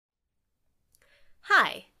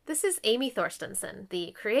Hi, this is Amy Thorstensen,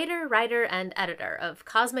 the creator, writer, and editor of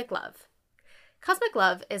Cosmic Love. Cosmic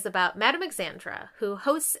Love is about Madame Exandra, who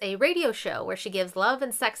hosts a radio show where she gives love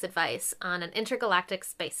and sex advice on an intergalactic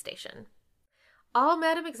space station. All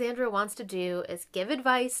Madame Exandra wants to do is give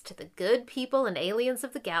advice to the good people and aliens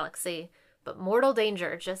of the galaxy, but mortal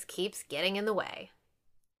danger just keeps getting in the way.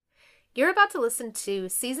 You're about to listen to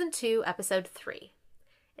Season 2, Episode 3.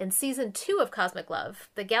 In Season 2 of Cosmic Love,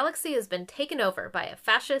 the galaxy has been taken over by a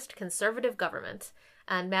fascist conservative government,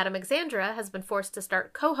 and Madame Exandra has been forced to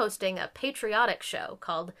start co-hosting a patriotic show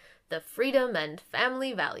called the Freedom and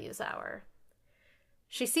Family Values Hour.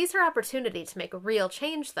 She sees her opportunity to make a real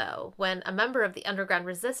change, though, when a member of the underground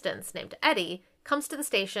resistance named Eddie comes to the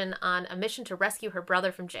station on a mission to rescue her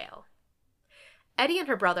brother from jail. Eddie and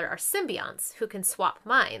her brother are symbionts who can swap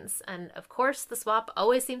minds, and of course the swap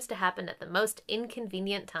always seems to happen at the most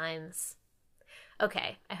inconvenient times.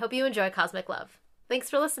 Okay, I hope you enjoy Cosmic Love. Thanks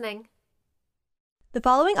for listening. The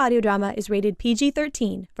following audio drama is rated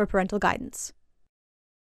PG-13 for parental guidance.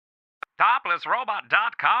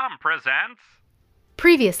 ToplessRobot.com presents...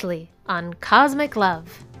 Previously on Cosmic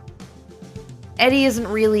Love. Eddie isn't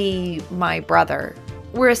really my brother.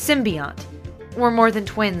 We're a symbiont. We're more than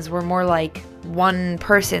twins. We're more like one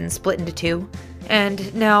person split into two.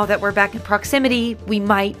 And now that we're back in proximity, we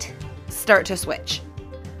might start to switch.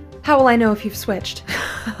 How will I know if you've switched?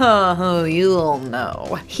 Oh, you'll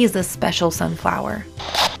know. He's a special sunflower.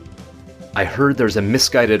 I heard there's a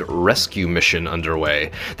misguided rescue mission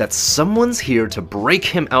underway, that someone's here to break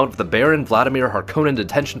him out of the Baron Vladimir Harkonnen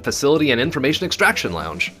detention facility and information extraction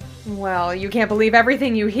lounge. Well, you can't believe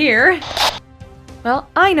everything you hear. Well,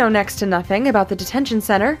 I know next to nothing about the detention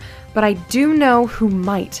center, but I do know who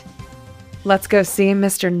might. Let's go see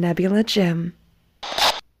Mr. Nebula Jim.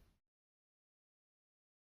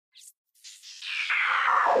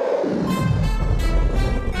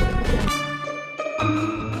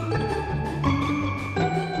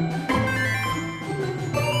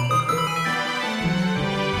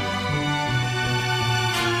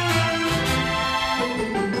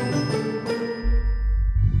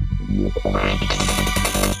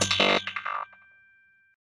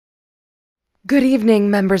 Good evening,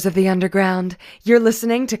 members of the Underground. You're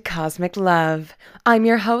listening to Cosmic Love. I'm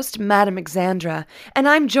your host, Madame Exandra, and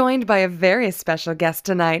I'm joined by a very special guest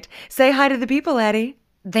tonight. Say hi to the people, Eddie.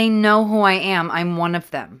 They know who I am. I'm one of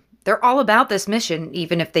them. They're all about this mission,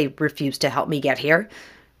 even if they refuse to help me get here.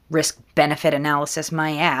 Risk-benefit analysis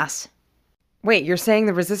my ass. Wait, you're saying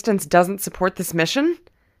the Resistance doesn't support this mission?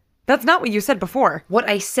 That's not what you said before. What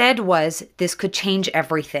I said was this could change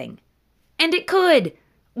everything. And it could!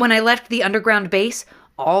 When I left the underground base,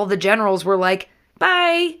 all the generals were like,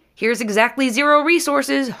 "Bye! Here's exactly 0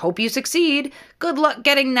 resources. Hope you succeed. Good luck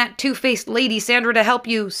getting that two-faced lady Sandra to help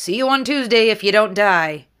you. See you on Tuesday if you don't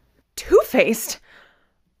die." Two-faced?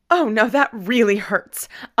 Oh no, that really hurts.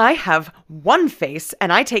 I have one face,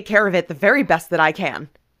 and I take care of it the very best that I can.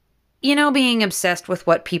 You know, being obsessed with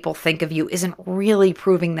what people think of you isn't really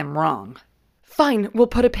proving them wrong. Fine, we'll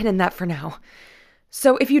put a pin in that for now.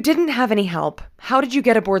 So if you didn't have any help, how did you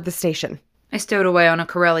get aboard the station? I stowed away on a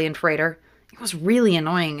Corellian freighter. It was really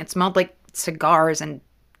annoying. It smelled like cigars and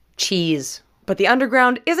cheese. But the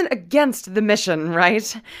Underground isn't against the mission,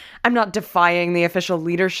 right? I'm not defying the official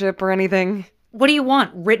leadership or anything. What do you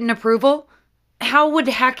want? Written approval? How would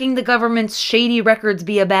hacking the government's shady records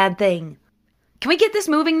be a bad thing? Can we get this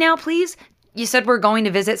moving now, please? You said we're going to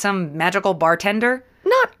visit some magical bartender?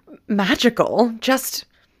 Not magical, just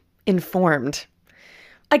informed.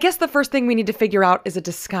 I guess the first thing we need to figure out is a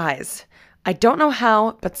disguise. I don't know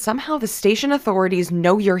how, but somehow the station authorities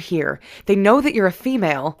know you're here. They know that you're a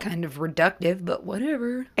female. Kind of reductive, but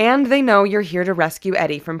whatever. And they know you're here to rescue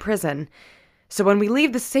Eddie from prison. So when we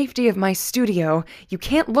leave the safety of my studio, you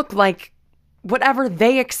can't look like whatever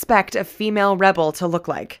they expect a female rebel to look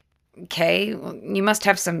like. Okay, well, you must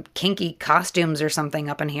have some kinky costumes or something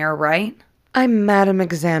up in here, right? I'm Madame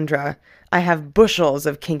Exandra. I have bushels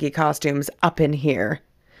of kinky costumes up in here.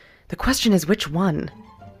 The question is, which one?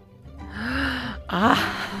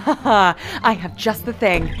 I have just the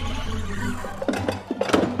thing.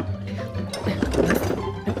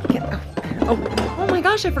 Oh my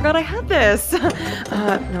gosh, I forgot I had this.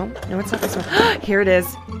 No, it's not this one. Here it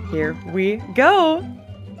is. Here we go.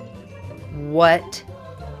 What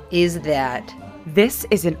is that? This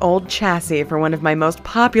is an old chassis for one of my most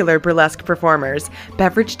popular burlesque performers,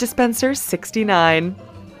 Beverage Dispenser 69.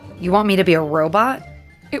 You want me to be a robot?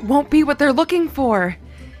 It won't be what they're looking for.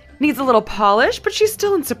 Needs a little polish, but she's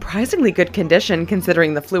still in surprisingly good condition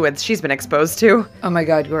considering the fluids she's been exposed to. Oh my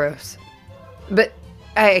god, gross. But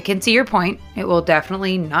I can see your point. It will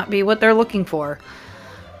definitely not be what they're looking for.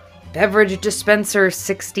 Beverage dispenser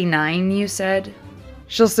 69, you said?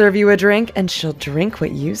 She'll serve you a drink, and she'll drink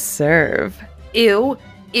what you serve. Ew,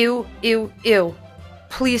 ew, ew, ew.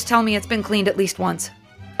 Please tell me it's been cleaned at least once.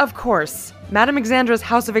 Of course, Madame Exandra's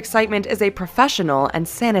House of Excitement is a professional and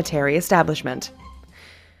sanitary establishment.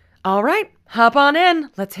 All right, hop on in.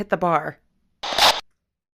 Let's hit the bar.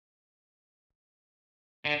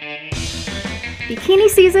 Bikini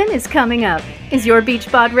season is coming up. Is your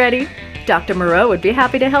beach bod ready? Dr. Moreau would be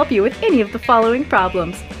happy to help you with any of the following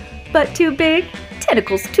problems. Butt too big,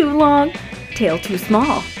 tentacles too long, tail too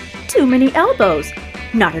small, too many elbows,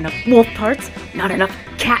 not enough wolf parts, not enough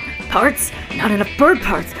cat parts, not enough bird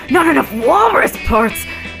parts, not enough walrus parts,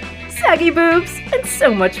 saggy boobs, and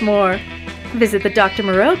so much more. Visit the Dr.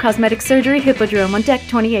 Moreau Cosmetic Surgery Hippodrome on Deck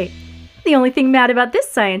 28. The only thing mad about this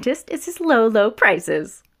scientist is his low, low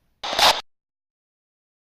prices.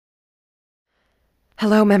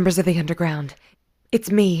 Hello, members of the Underground. It's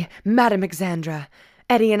me, Madame Exandra.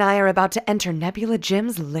 Eddie and I are about to enter Nebula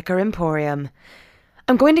Jim's Liquor Emporium.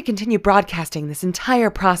 I'm going to continue broadcasting this entire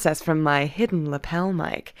process from my hidden lapel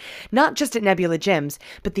mic. Not just at Nebula Jim's,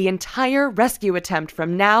 but the entire rescue attempt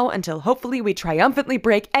from now until hopefully we triumphantly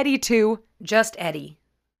break Eddie to... Just Eddie.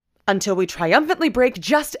 Until we triumphantly break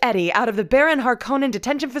just Eddie out of the Baron Harkonnen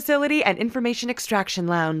Detention Facility and Information Extraction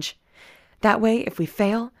Lounge. That way, if we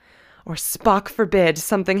fail, or Spock forbid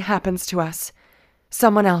something happens to us,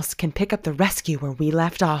 someone else can pick up the rescue where we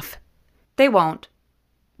left off. They won't.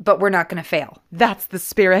 But we're not going to fail. That's the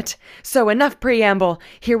spirit. So enough preamble.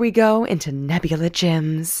 Here we go into Nebula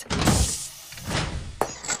Jim's.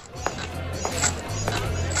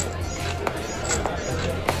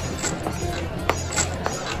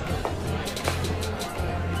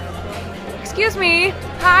 Excuse me.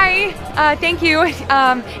 Hi. Thank you.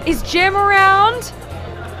 Is Jim around?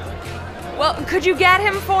 Well, could you get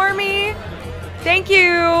him for me? Thank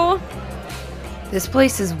you. This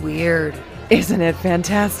place is weird. Isn't it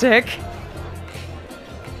fantastic?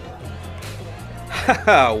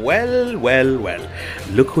 Well.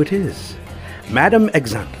 Look who it is. Madame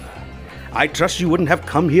Exandra. I trust you wouldn't have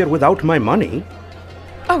come here without my money.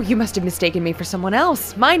 Oh, you must have mistaken me for someone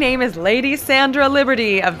else. My name is Lady Sandra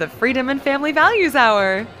Liberty of the Freedom and Family Values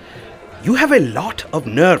Hour. You have a lot of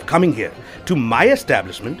nerve coming here to my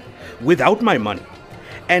establishment without my money.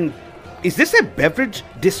 And is this a beverage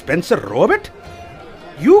dispenser robot?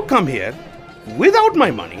 You come here without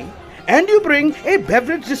my money and you bring a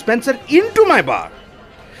beverage dispenser into my bar.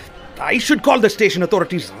 I should call the station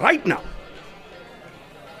authorities right now.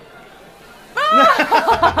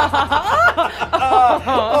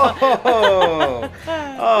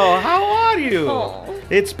 How are you?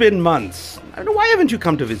 It's been months. Why haven't you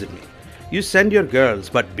come to visit me? You send your girls,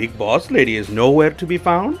 but Big Boss Lady is nowhere to be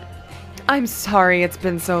found. I'm sorry it's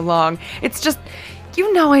been so long. It's just,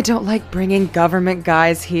 you know I don't like bringing government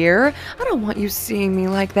guys here. I don't want you seeing me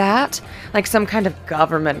like that. Like some kind of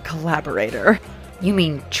government collaborator. You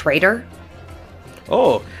mean traitor?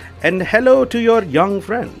 Oh, and hello to your young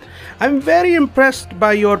friend. I'm very impressed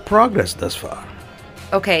by your progress thus far.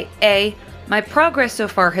 Okay, A, my progress so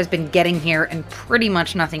far has been getting here and pretty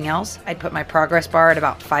much nothing else. I'd put my progress bar at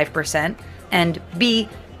about 5%. And B,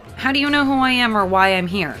 how do you know who I am or why I'm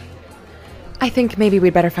here? I think maybe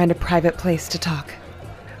we'd better find a private place to talk.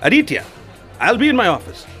 Aditya, I'll be in my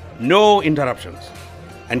office. No interruptions.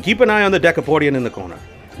 And keep an eye on the Decapodian in the corner.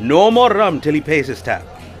 No more rum till he pays his tab.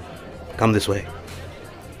 Come this way.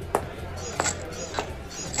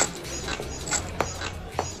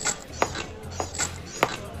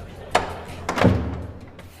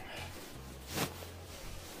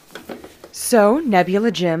 So,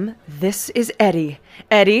 Nebula Jim, this is Eddie.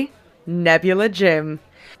 Eddie, Nebula Jim.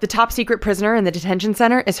 The top secret prisoner in the detention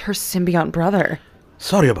center is her symbiont brother.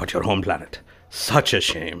 Sorry about your home planet. Such a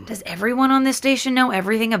shame. Does everyone on this station know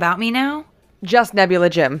everything about me now? Just Nebula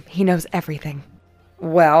Jim. He knows everything.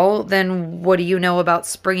 Well, then what do you know about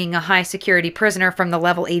springing a high-security prisoner from the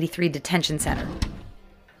Level 83 detention center?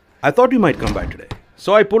 I thought you might come by today,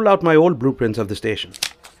 so I pulled out my old blueprints of the station.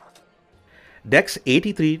 Decks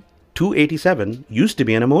 83 to 87 used to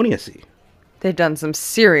be an ammonia sea. They've done some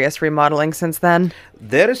serious remodeling since then.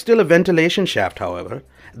 There is still a ventilation shaft, however,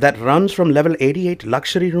 that runs from level 88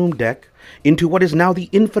 luxury room deck into what is now the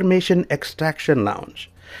Information Extraction Lounge.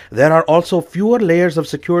 There are also fewer layers of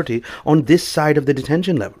security on this side of the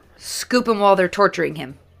detention level. Scoop him while they're torturing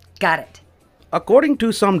him. Got it. According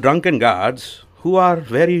to some drunken guards, who are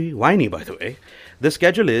very whiny by the way, the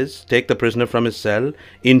schedule is take the prisoner from his cell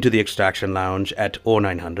into the extraction lounge at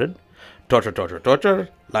 0900, torture,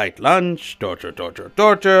 light lunch,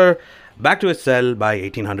 torture, back to his cell by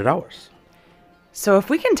 1800 hours. So if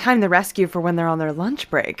we can time the rescue for when they're on their lunch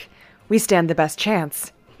break, we stand the best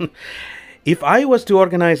chance. If I was to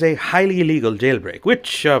organize a highly illegal jailbreak,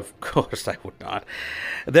 which of course I would not,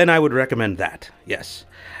 then I would recommend that, yes.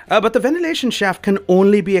 But the ventilation shaft can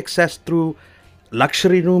only be accessed through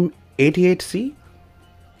luxury room 88C?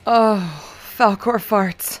 Oh, Falcor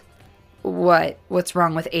farts. What? What's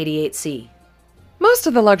wrong with 88C? Most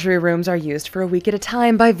of the luxury rooms are used for a week at a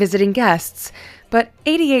time by visiting guests, but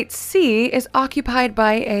 88C is occupied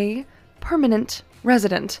by a permanent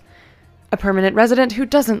resident. A permanent resident who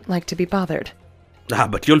doesn't like to be bothered.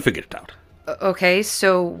 But you'll figure it out. Okay,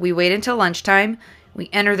 so we wait until lunchtime, we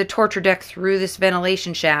enter the torture deck through this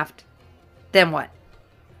ventilation shaft. Then what?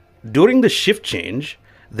 During the shift change,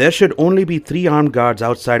 there should only be 3 armed guards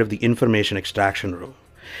outside of the information extraction room.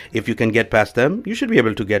 If you can get past them, you should be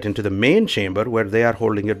able to get into the main chamber where they are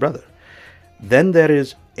holding your brother. Then there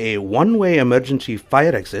is a one-way emergency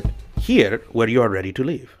fire exit here where you are ready to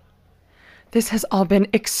leave. This has all been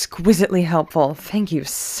exquisitely helpful. Thank you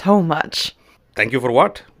so much. Thank you for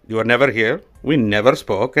what? You were never here, we never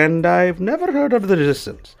spoke, and I've never heard of the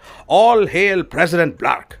resistance. All hail President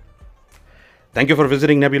Blark. Thank you for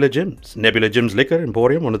visiting Nebula Jim's. Nebula Jim's Liquor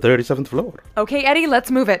Emporium on the 37th floor. Okay, Eddie,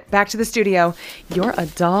 let's move it. Back to the studio. You're a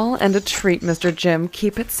doll and a treat, Mr. Jim.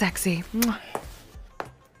 Keep it sexy. Mwah.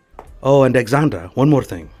 Oh, and Alexandra, one more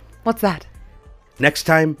thing. What's that? Next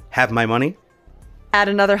time, have my money. Add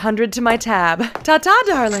another 100 to my tab. Ta-ta,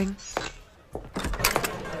 darling.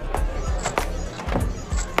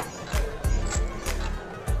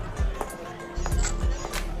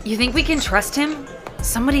 You think we can trust him?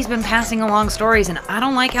 Somebody's been passing along stories and I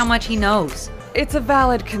don't like how much he knows. It's a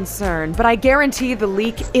valid concern, but I guarantee the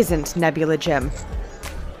leak isn't Nebula Jim.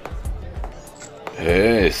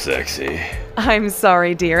 Hey, sexy. I'm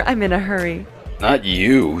sorry, dear. I'm in a hurry. Not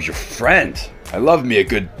you, your friend. I love me a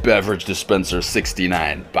good beverage dispenser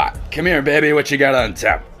 69. But come here, baby, what you got on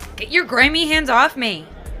tap? Get your grimy hands off me.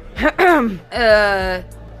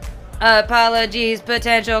 Apologies,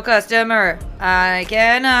 potential customer. I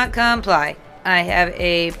cannot comply. I have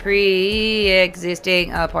a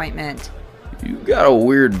pre-existing appointment. You got a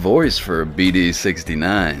weird voice for a BD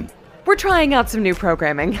 69. We're trying out some new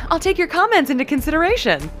programming. I'll take your comments into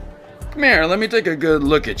consideration. Come here, let me take a good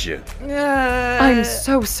look at you. I'm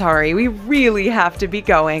so sorry. We really have to be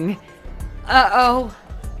going. Uh-oh.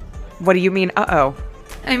 What do you mean, uh-oh?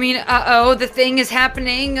 I mean, uh-oh, the thing is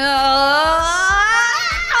happening. Snap!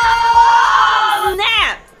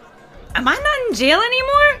 Am I not in jail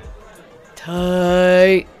anymore?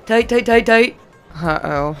 Tight.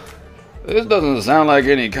 Uh-oh. This doesn't sound like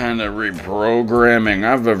any kind of reprogramming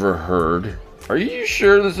I've ever heard. Are you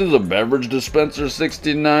sure this is a beverage dispenser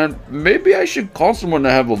 69? Maybe I should call someone to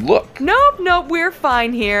have a look. Nope, we're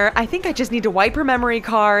fine here. I think I just need to wipe her memory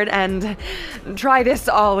card and try this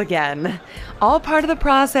all again. All part of the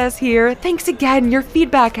process here. Thanks again. Your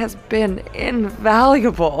feedback has been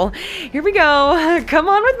invaluable. Here we go. Come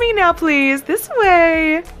on with me now, please. This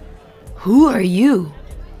way. Who are you?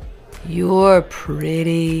 You're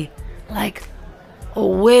pretty. Like a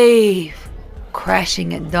wave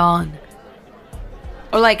crashing at dawn.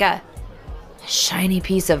 Or like a shiny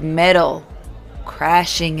piece of metal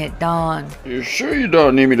crashing at dawn. You sure you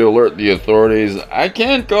don't need me to alert the authorities? I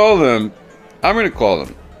can't call them. I'm gonna call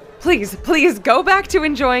them. Please, go back to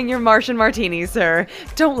enjoying your Martian martini, sir.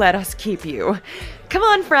 Don't let us keep you. Come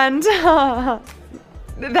on, friend.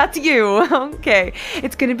 That's you. Okay.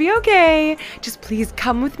 It's gonna be okay. Just please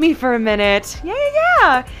come with me for a minute.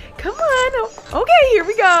 Yeah. Come on. Okay, here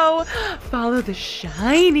we go. Follow the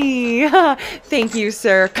shiny. Thank you,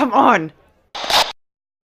 sir. Come on.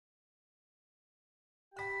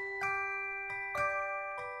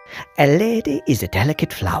 A lady is a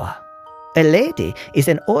delicate flower. A lady is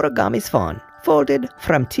an origami swan folded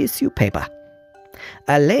from tissue paper.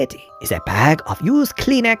 A lady is a bag of used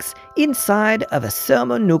Kleenex inside of a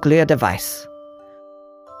thermonuclear device.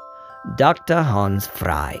 Dr. Hans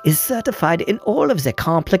Fry is certified in all of the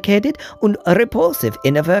complicated and repulsive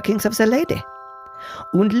inner workings of the lady.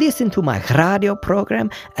 And listen to my radio program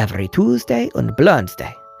every Tuesday and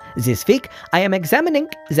Wednesday. This week, I am examining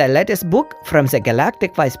the latest book from the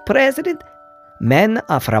Galactic Vice President. Men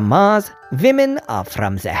are from Mars, women are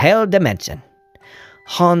from the Hell Dimension.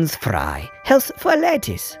 Hans Fry, Health for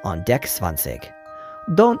Ladies on Deck 20.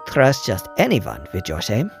 Don't trust just anyone with your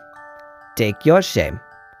shame. Take your shame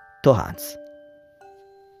to Hans.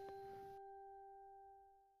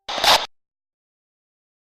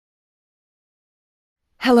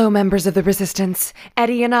 Hello, members of the Resistance.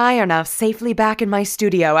 Eddie and I are now safely back in my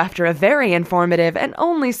studio after a very informative and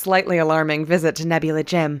only slightly alarming visit to Nebula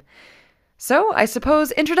Jim. So, I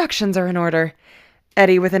suppose introductions are in order.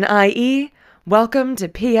 Eddie with an IE, welcome to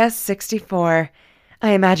PS64. I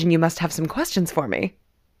imagine you must have some questions for me.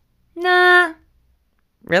 Nah.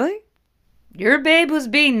 Really? Your babe was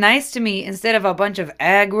being nice to me instead of a bunch of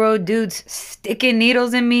aggro dudes sticking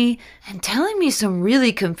needles in me and telling me some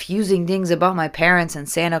really confusing things about my parents and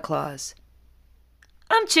Santa Claus.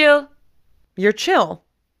 I'm chill. You're chill.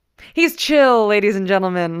 He's chill, ladies and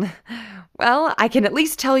gentlemen. Well, I can at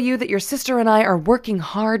least tell you that your sister and I are working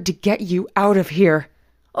hard to get you out of here.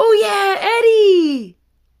 Oh yeah, Eddie!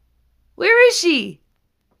 Where is she?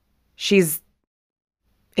 She's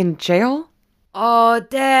in jail? Oh,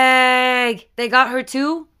 dag! They got her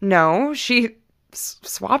too? No, she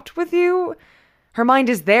swapped with you? Her mind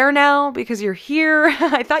is there now because you're here?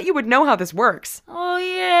 I thought you would know how this works. Oh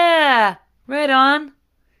yeah! Right on.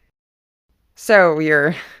 So,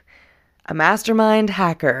 you're a mastermind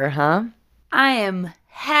hacker, huh? I am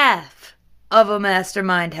half of a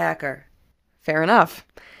mastermind hacker. Fair enough.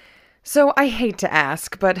 So, I hate to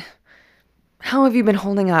ask, but how have you been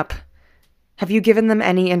holding up? Have you given them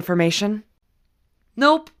any information?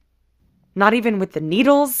 Nope. Not even with the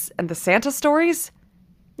needles and the Santa stories?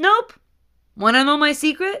 Nope. Wanna know my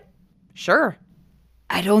secret? Sure.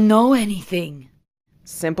 I don't know anything.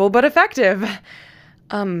 Simple but effective.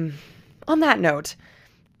 On that note,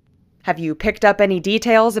 have you picked up any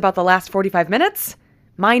details about the last 45 minutes?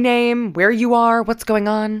 My name, where you are, what's going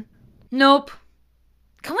on? Nope.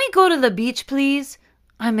 Can we go to the beach, please?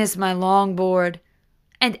 I miss my longboard.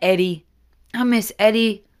 And Eddie. I miss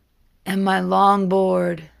Eddie and my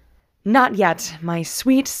longboard. Not yet, my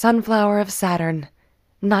sweet sunflower of Saturn.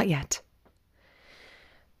 Not yet.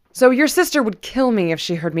 So your sister would kill me if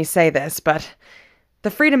she heard me say this, but the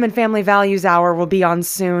Freedom and Family Values Hour will be on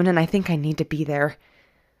soon, and I think I need to be there.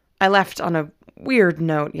 I left on a weird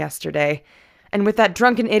note yesterday, and with that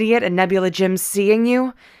drunken idiot and Nebula Jim seeing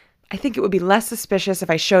you, I think it would be less suspicious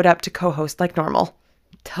if I showed up to co-host like normal.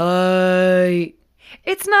 Tight.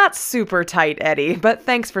 It's not super tight, Eddie, but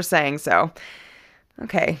thanks for saying so.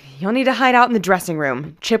 Okay, you'll need to hide out in the dressing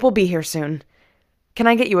room. Chip will be here soon. Can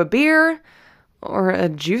I get you a beer? Or a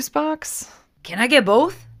juice box? Can I get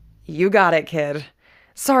both? You got it, kid.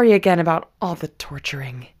 Sorry again about all the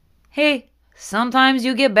torturing. Hey, sometimes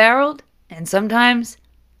you get barreled, and sometimes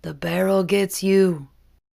the barrel gets you.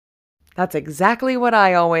 That's exactly what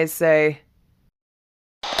I always say.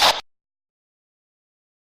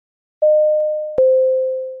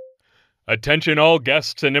 Attention all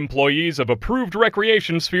guests and employees of Approved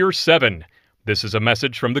Recreation Sphere 7. This is a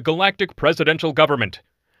message from the Galactic Presidential Government.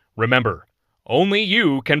 Remember, only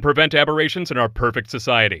you can prevent aberrations in our perfect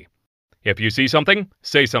society. If you see something,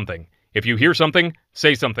 say something. If you hear something,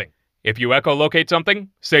 say something. If you echolocate something,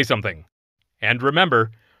 say something. And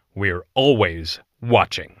remember, we're always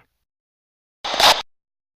watching.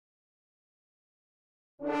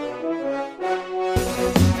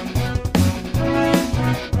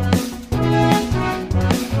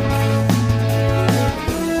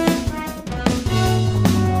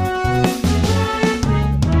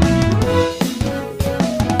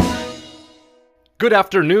 Good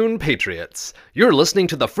afternoon, Patriots. You're listening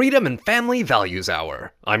to the Freedom and Family Values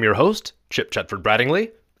Hour. I'm your host, Chip Chetford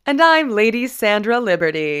Brattingley. And I'm Lady Sandra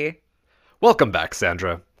Liberty. Welcome back,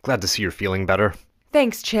 Sandra. Glad to see you're feeling better.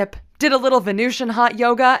 Thanks, Chip. Did a little Venusian hot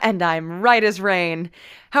yoga, and I'm right as rain.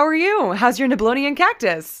 How are you? How's your Neblonian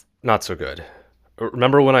cactus? Not so good.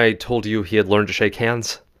 Remember when I told you he had learned to shake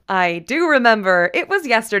hands? I do remember. It was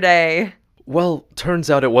yesterday. Well,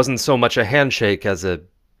 turns out it wasn't so much a handshake as a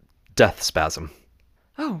death spasm.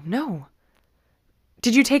 Oh, no.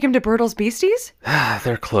 Did you take him to Bertle's Beasties?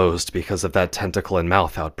 They're closed because of that tentacle and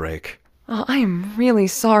mouth outbreak. Oh, I am really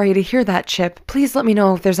sorry to hear that, Chip. Please let me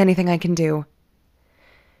know if there's anything I can do.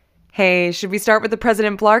 Hey, should we start with the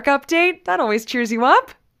President Blark update? That always cheers you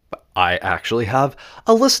up. I actually have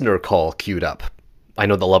a listener call queued up. I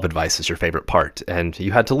know the love advice is your favorite part, and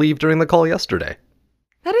you had to leave during the call yesterday.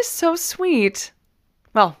 That is so sweet.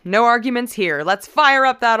 Well, no arguments here. Let's fire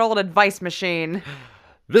up that old advice machine.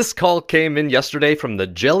 This call came in yesterday from the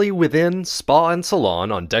Jelly Within Spa and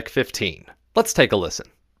Salon on Deck 15. Let's take a listen.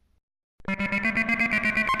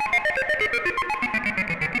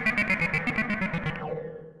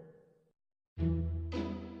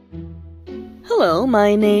 Hello,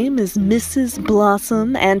 my name is Mrs.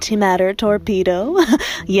 Blossom Antimatter Torpedo.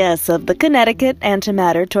 Yes, of the Connecticut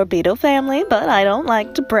Antimatter Torpedo family, but I don't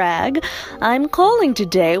like to brag. I'm calling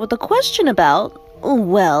today with a question about,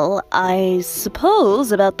 well, I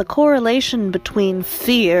suppose about the correlation between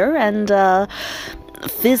fear and,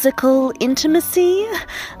 physical intimacy.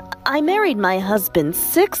 I married my husband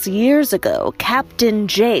 6 years ago, Captain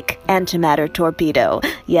Jake Antimatter Torpedo.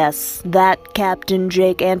 Yes, that Captain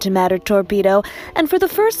Jake Antimatter Torpedo. And for the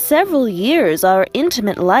first several years, our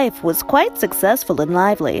intimate life was quite successful and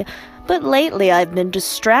lively. But lately, I've been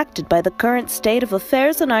distracted by the current state of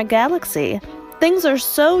affairs in our galaxy. Things are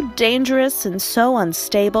so dangerous and so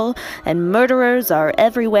unstable, and murderers are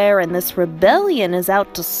everywhere, and this rebellion is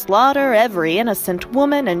out to slaughter every innocent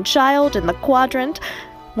woman and child in the quadrant.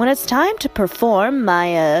 When it's time to perform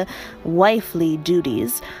my, wifely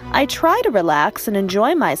duties, I try to relax and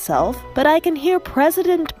enjoy myself, but I can hear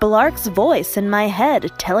President Blark's voice in my head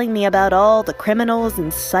telling me about all the criminals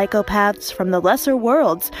and psychopaths from the lesser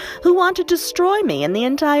worlds who want to destroy me and the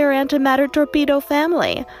entire Antimatter Torpedo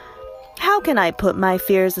family. How can I put my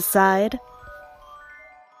fears aside?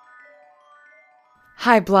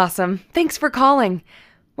 Hi, Blossom. Thanks for calling.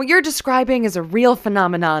 What you're describing is a real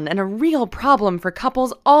phenomenon and a real problem for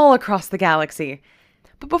couples all across the galaxy.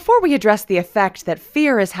 But before we address the effect that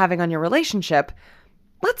fear is having on your relationship,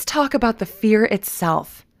 let's talk about the fear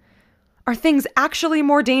itself. Are things actually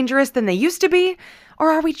more dangerous than they used to be, or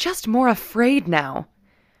are we just more afraid now?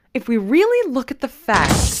 If we really look at the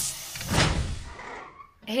facts...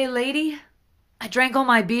 Hey, lady. I drank all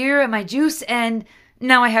my beer and my juice, and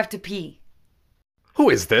now I have to pee. Who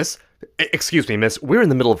is this? Excuse me, miss. We're in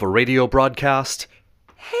the middle of a radio broadcast.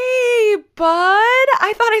 Hey, bud.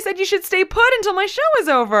 I thought I said you should stay put until my show is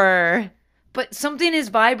over. But something is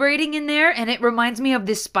vibrating in there, and it reminds me of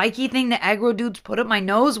this spiky thing the aggro dudes put up my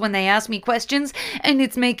nose when they ask me questions, and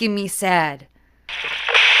it's making me sad.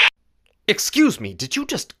 Excuse me, did you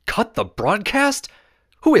just cut the broadcast?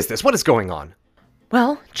 Who is this? What is going on?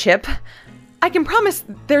 Well, Chip, I can promise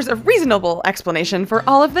there's a reasonable explanation for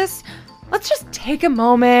all of this. Let's just take a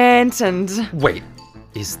moment and... Wait,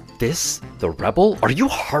 is this the rebel? Are you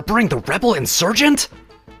harboring the rebel insurgent?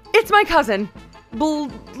 It's my cousin,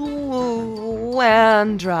 Blandra.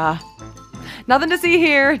 Nothing to see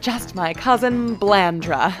here, just my cousin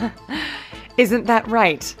Blandra. Isn't that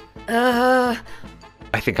right? I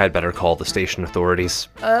think I'd better call the station authorities.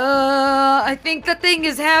 I think the thing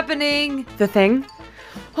is happening. The thing?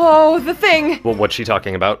 Oh, the thing! Well, what's she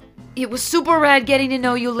talking about? It was super rad getting to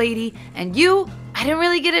know you, lady. And you, I didn't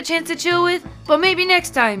really get a chance to chill with, but maybe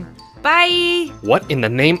next time. Bye! What in the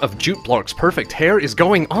name of Jute Blark's perfect hair is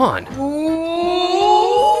going on?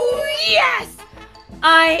 Ooh, yes!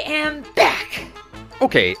 I am back!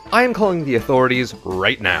 Okay, I am calling the authorities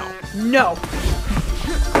right now. No!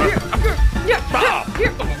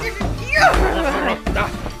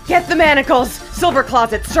 Get the manacles! Silver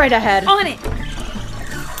closet, straight ahead! On it!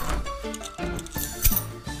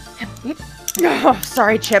 Oh,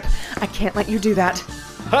 sorry, Chip. I can't let you do that.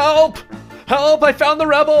 Help! Help! I found the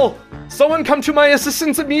rebel! Someone come to my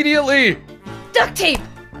assistance immediately! Duct tape!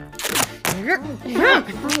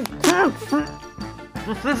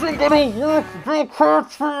 This isn't gonna work, Bill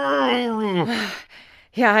Crabtree!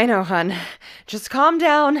 Yeah, I know, hon. Just calm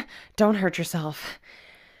down. Don't hurt yourself.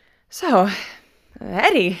 So,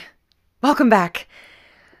 Eddie, welcome back.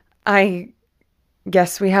 I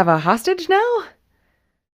guess we have a hostage now?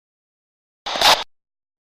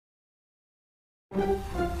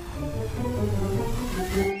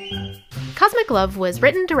 Cosmic Love was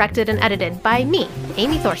written, directed, and edited by me,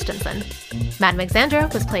 Amy Thorstensen. Madame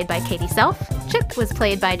Exandra was played by Katie Self, Chip was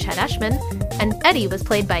played by Chad Ashman, and Eddie was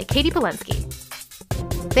played by Katie Polensky.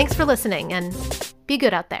 Thanks for listening, and be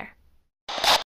good out there.